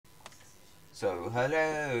So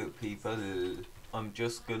hello people, I'm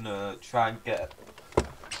just gonna try and get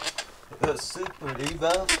a super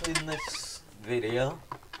rebirth in this video.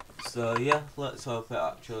 So yeah, let's hope it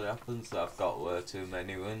actually happens. I've got way too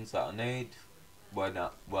many wins that I need.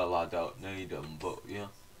 Well, I don't need them, but yeah.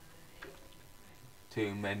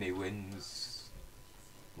 Too many wins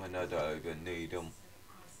when I don't even need them.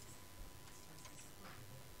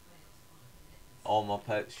 All my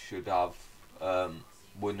pets should have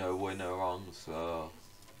winner on, so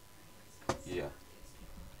yeah.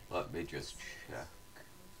 Let me just check.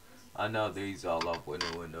 I know these all have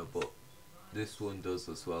winner, but this one does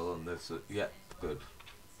as well, and this, yeah, good.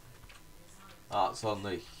 That's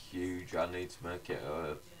only huge. I need to make it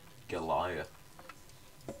a Goliath.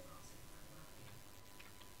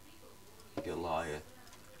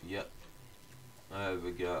 Yep. There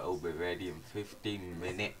we go. It'll be ready in 15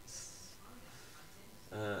 minutes.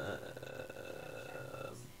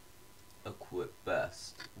 Equip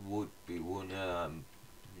best would be one.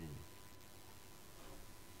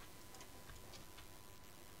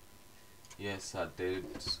 Yes, I did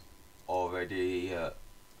already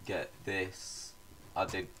get this. I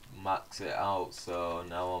did max it out, so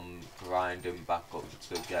now I'm grinding back up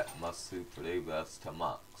to get my super reverse to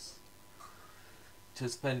max. To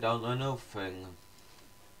spend on another thing,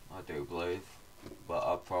 I do believe, but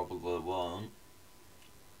I probably won't.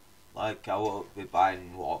 Like, I won't be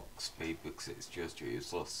buying walk speed because it's just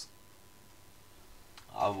useless.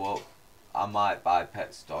 I might buy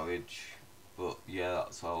pet storage, but yeah,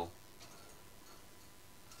 that's all.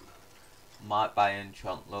 Might buy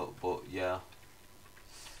enchant look, but yeah,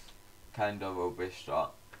 kind of rubbish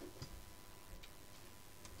that.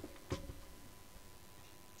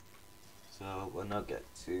 So when I get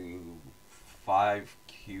to 5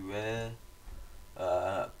 QA,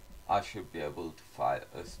 I should be able to fight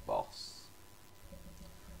this boss.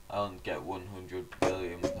 I don't get 100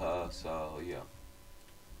 billion per, so yeah.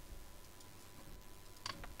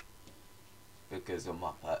 Because of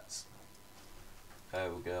my pets.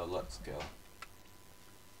 There we go, let's go.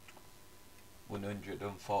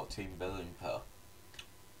 114 billion per.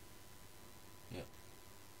 Yeah.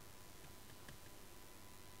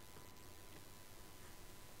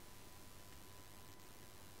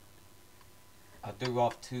 I do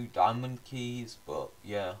have 2 diamond keys, but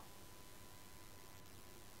yeah.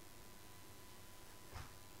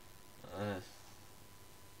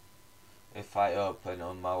 If I open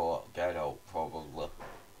them, I won't get out probably.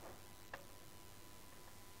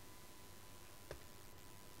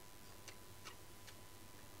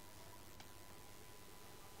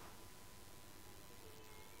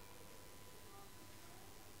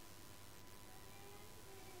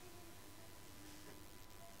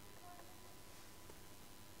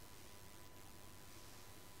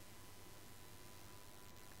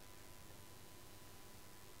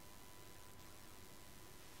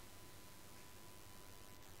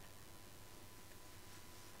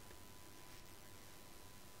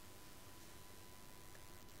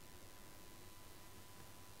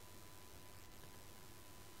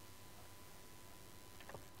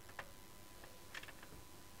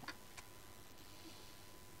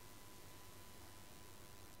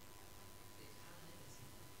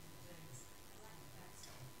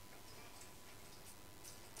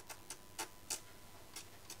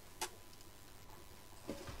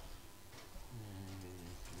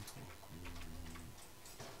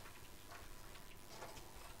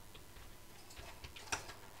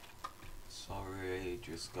 Sorry,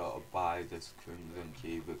 just gotta buy this crimson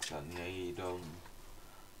key because I need them.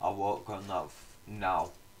 I'll work on that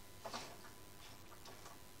now.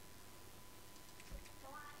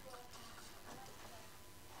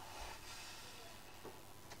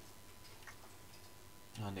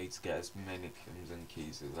 I need to get as many crimson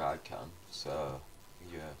keys as I can, so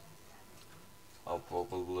yeah. I'll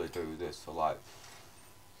probably do this for like...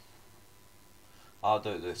 I'll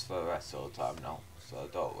do this for the rest of the time now, so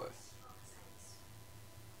don't worry.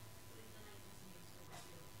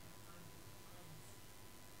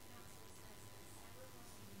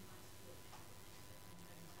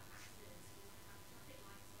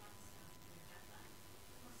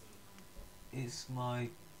 Is my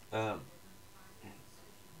pet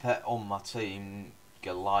on my team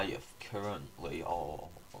Goliath currently, or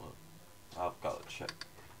I've got to check.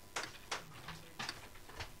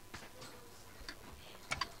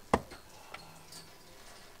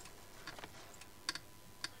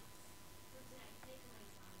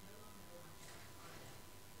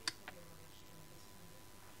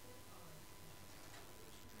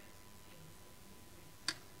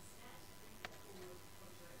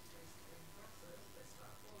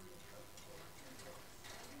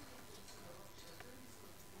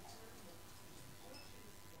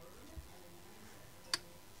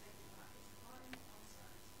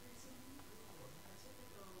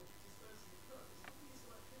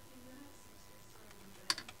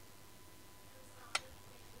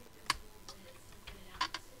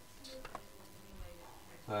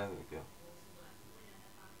 There we go.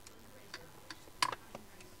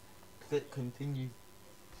 Click continue.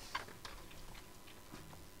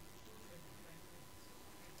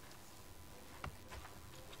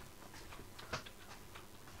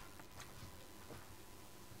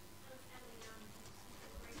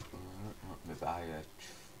 Let me buy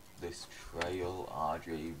this trail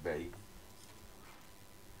RGB.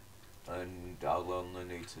 And I'll only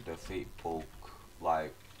need to defeat Bulk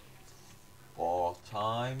like 4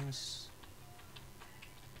 times.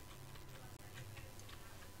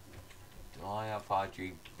 Do I have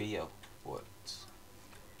RGB equipped?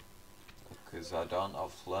 Because I don't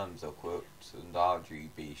have flames equipped, and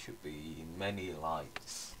RGB should be many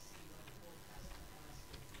lights.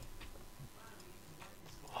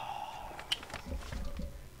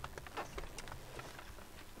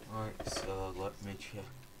 Right, so let me check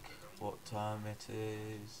what time it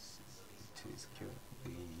is. It is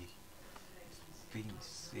currently, it's been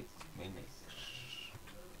 6 minutes.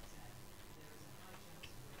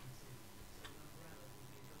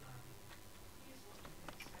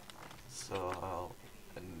 So I'll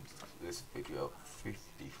end this video at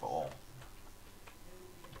 54.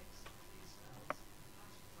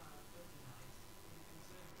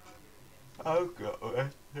 I've got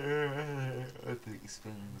these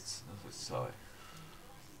things. Sorry.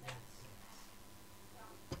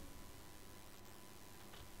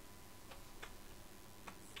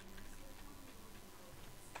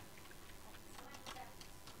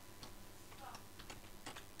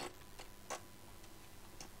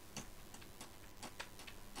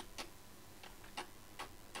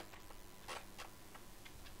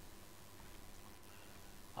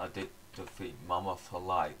 I did defeat Mama for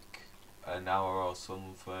like an hour or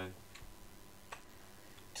something.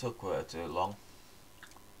 Took way too long.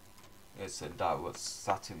 Yes, and I was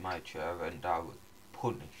sat in my chair and I was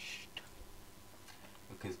punished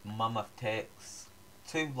because Mama takes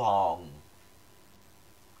too long.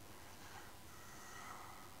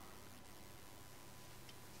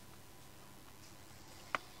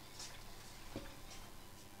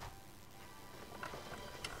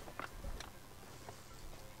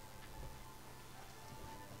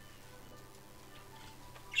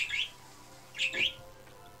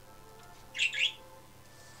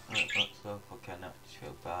 Let's hope I can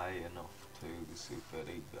actually buy enough to super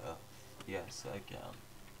rebirth. Yes, I can.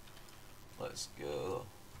 Let's go.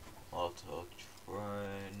 Auto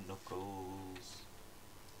train, Knuckles.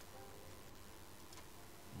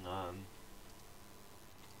 I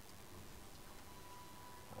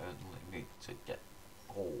only need to get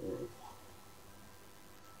all.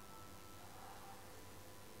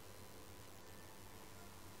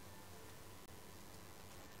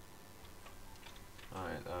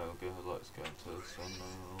 Alright, there we go. Let's go into this one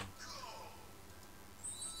now.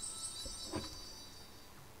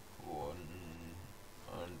 1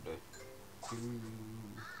 and 2.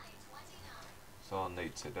 So I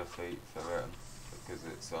need to defeat for him because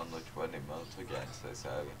it's only 20 mil to get into this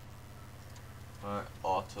area. Right,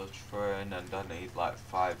 auto train, and I need like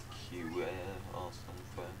 5 QA or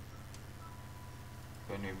something.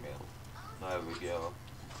 20 mil. There we go.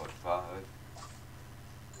 Got 5.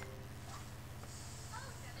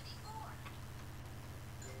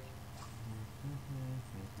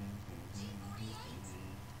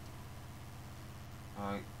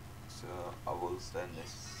 Right, so I will send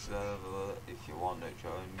this server if you want to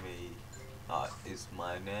join me. That is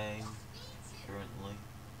my name currently.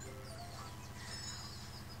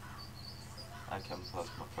 I can post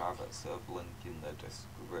my private server link in the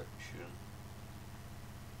description.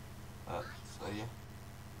 So yeah.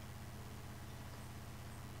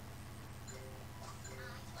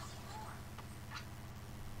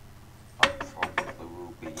 I probably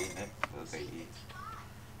will be in it for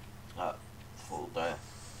the full day,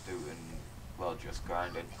 doing, well, just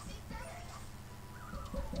grinding.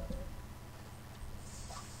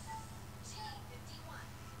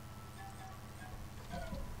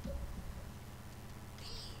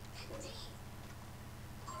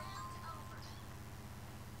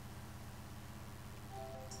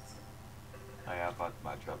 I have had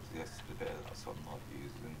my jobs yesterday, that's what I'm not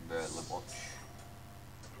using really much.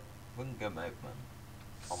 Finger movement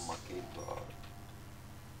on my keyboard.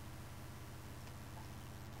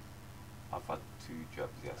 I've had 2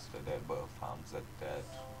 jobs yesterday, both hands are dead.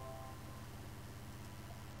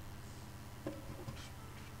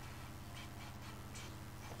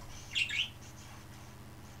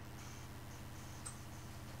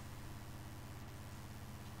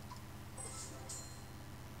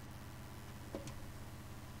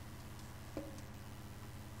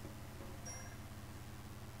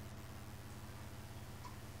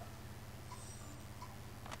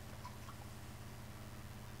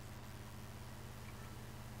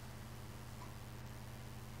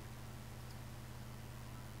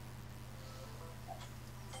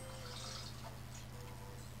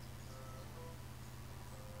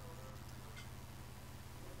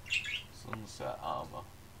 set armor.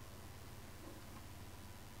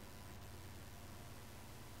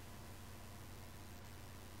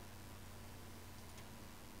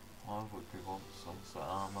 Why would we want sunset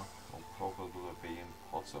armor? Will probably be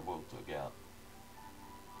impossible to get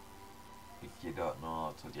if you don't know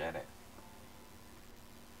how to get it.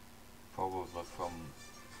 Probably from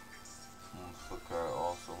Unfucker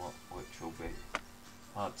or something, which will be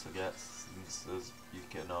hard to get since you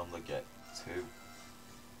can only get 2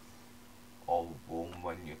 or 1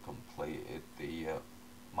 when you completed the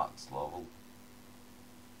max level.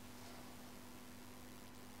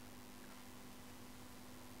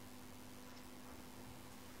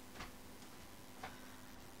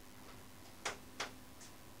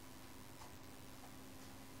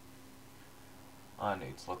 I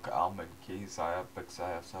need to look at how many keys I have because I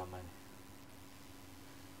have so many.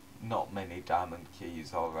 Not many diamond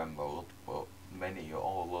keys or emerald, but many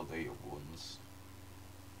all of the ones.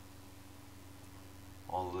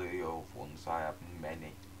 All the other ones I have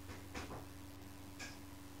many.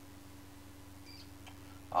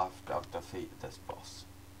 After I've defeated this boss,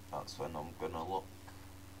 that's when I'm gonna look.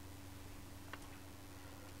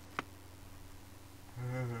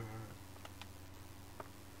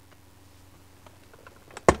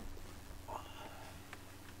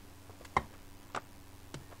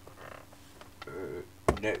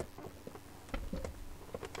 No.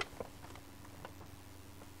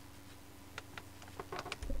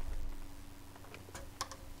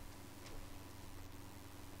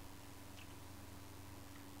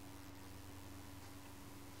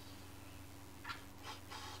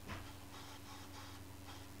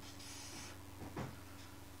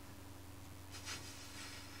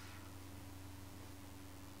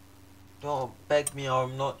 Don't beg me, or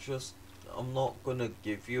I'm not gonna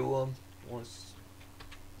give you one.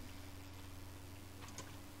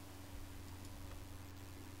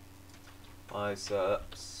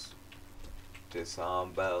 Biceps,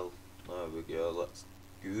 disarm bell. There we go. Let's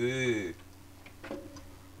go.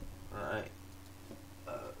 Right.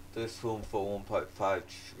 This one for 1.5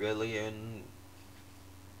 trillion.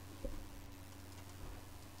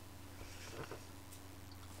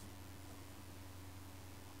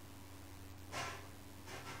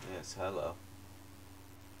 Yes, hello.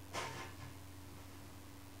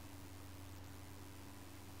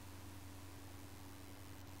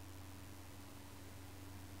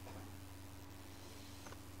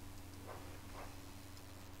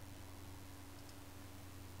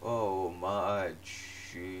 Oh my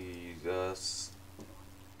Jesus.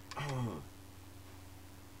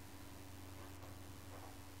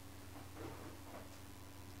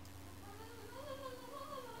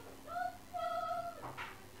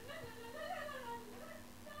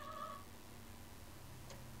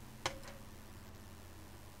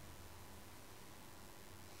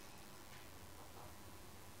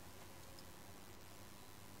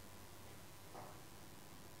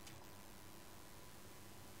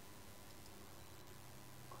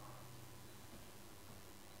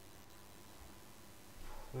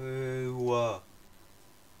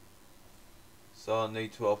 So I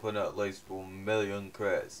need to open at least 1 million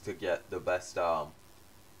crates to get the best arm.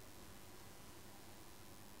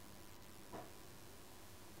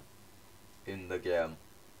 In the game.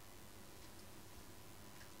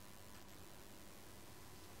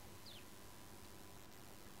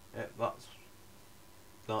 Yeah, that's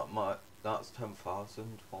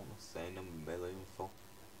 10,000. What am I saying? 1 million for?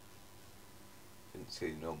 Didn't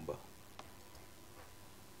see number.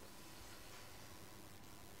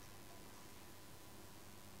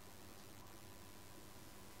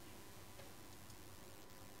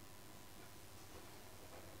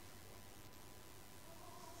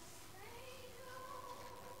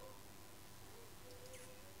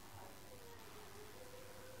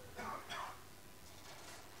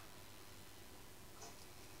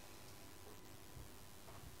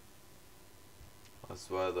 I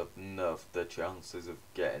swear they've nerfed the chances of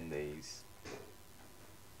getting these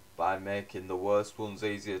by making the worst ones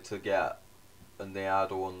easier to get and the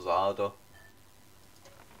harder ones harder.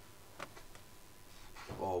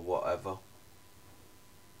 Or whatever.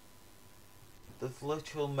 They've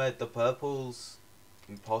literally made the purples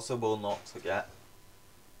impossible not to get.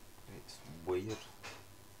 It's weird.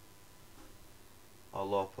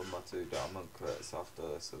 I'll open my 2 diamond crates after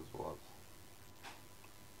this as well.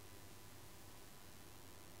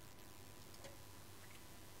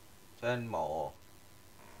 Ten more.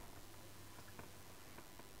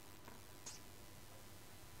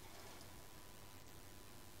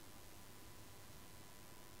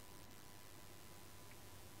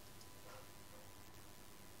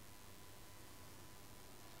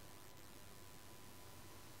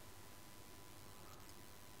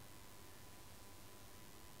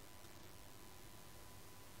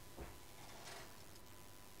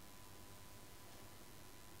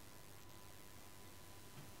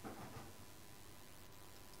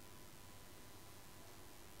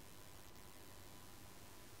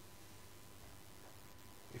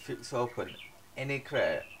 If it's open any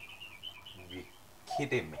crate, you're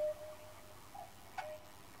kidding me.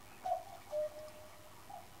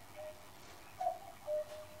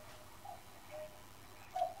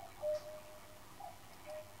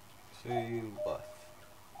 Two left.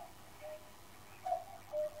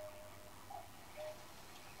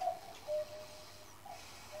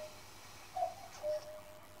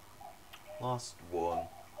 Last one.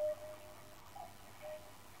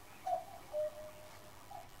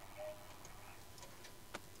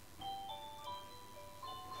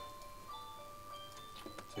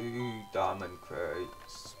 Two diamond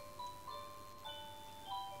crates.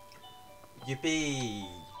 Yippee!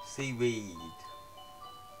 Seaweed.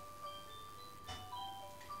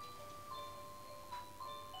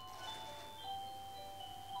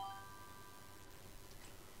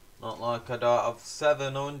 Not like I don't have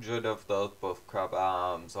 700 of those buff crab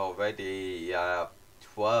arms already. I have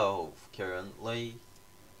 12 currently.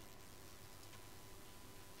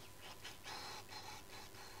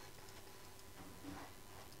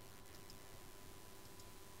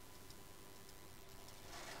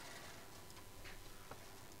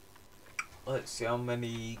 Let's see how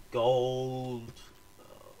many gold.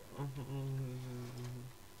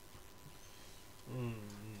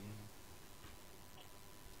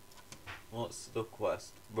 What's the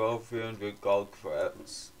quest? Roll 300 gold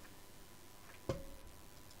credits.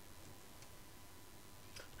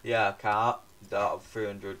 Yeah, I can't. Don't have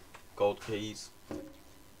 300 gold keys.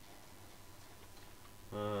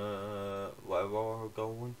 Where are we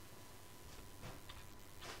going?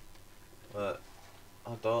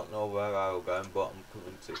 I don't know where I was going, but I'm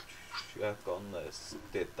coming to check on this.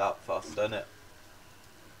 Did that fast, didn't it?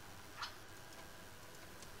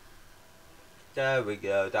 There we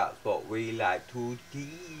go, that's what we like to do.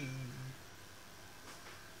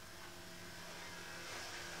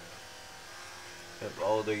 If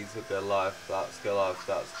all these are Goliath, that's Goliath,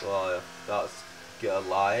 that's Goliath, that's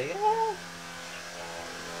Goliath.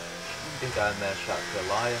 Did I mess that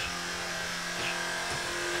Goliath?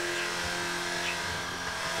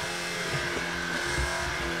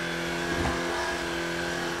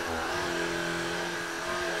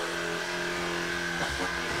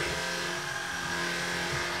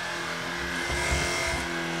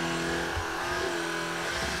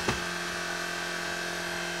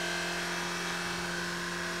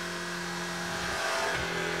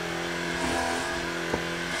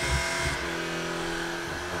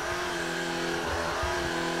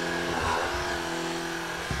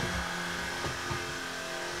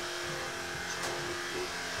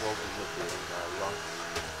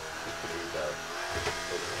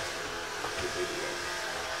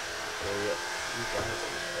 You guys,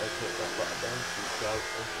 I take that back down, subscribe,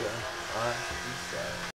 and share. Alright, peace out.